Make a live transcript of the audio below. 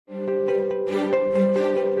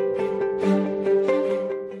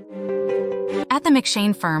the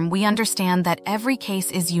McShane Firm, we understand that every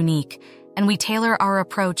case is unique, and we tailor our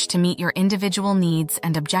approach to meet your individual needs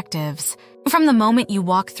and objectives. From the moment you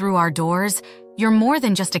walk through our doors, you're more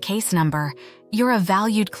than just a case number. You're a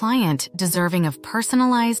valued client deserving of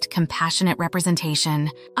personalized, compassionate representation.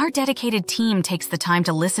 Our dedicated team takes the time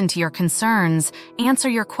to listen to your concerns, answer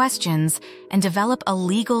your questions, and develop a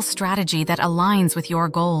legal strategy that aligns with your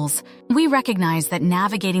goals. We recognize that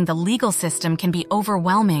navigating the legal system can be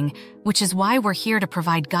overwhelming, which is why we're here to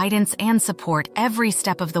provide guidance and support every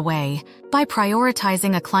step of the way. By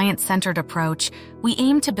prioritizing a client-centered approach, we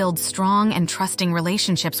aim to build strong and trusting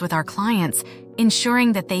relationships with our clients,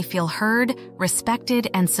 ensuring that they feel heard, respected,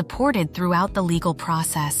 and supported throughout the legal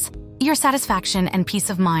process. Your satisfaction and peace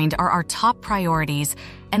of mind are our top priorities,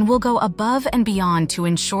 and we'll go above and beyond to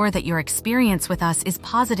ensure that your experience with us is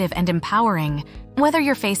positive and empowering. Whether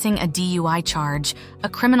you're facing a DUI charge, a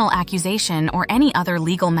criminal accusation, or any other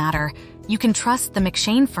legal matter, you can trust the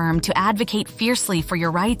McShane Firm to advocate fiercely for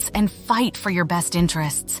your rights and fight for your best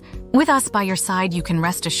interests. With us by your side, you can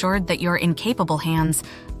rest assured that you're in capable hands,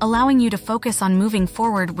 allowing you to focus on moving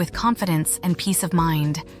forward with confidence and peace of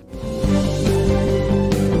mind.